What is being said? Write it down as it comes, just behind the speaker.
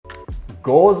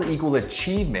Goals equal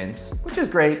achievements, which is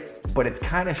great, but it's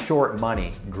kind of short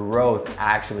money. Growth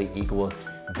actually equals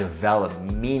develop,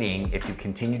 meaning if you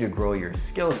continue to grow your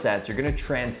skill sets, you're gonna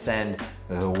transcend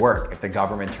the work. If the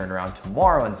government turned around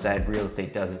tomorrow and said real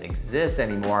estate doesn't exist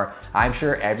anymore, I'm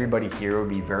sure everybody here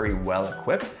would be very well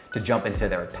equipped to jump into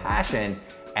their passion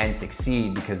and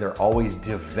succeed because they're always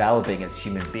developing as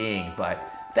human beings. But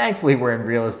thankfully, we're in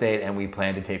real estate and we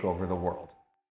plan to take over the world.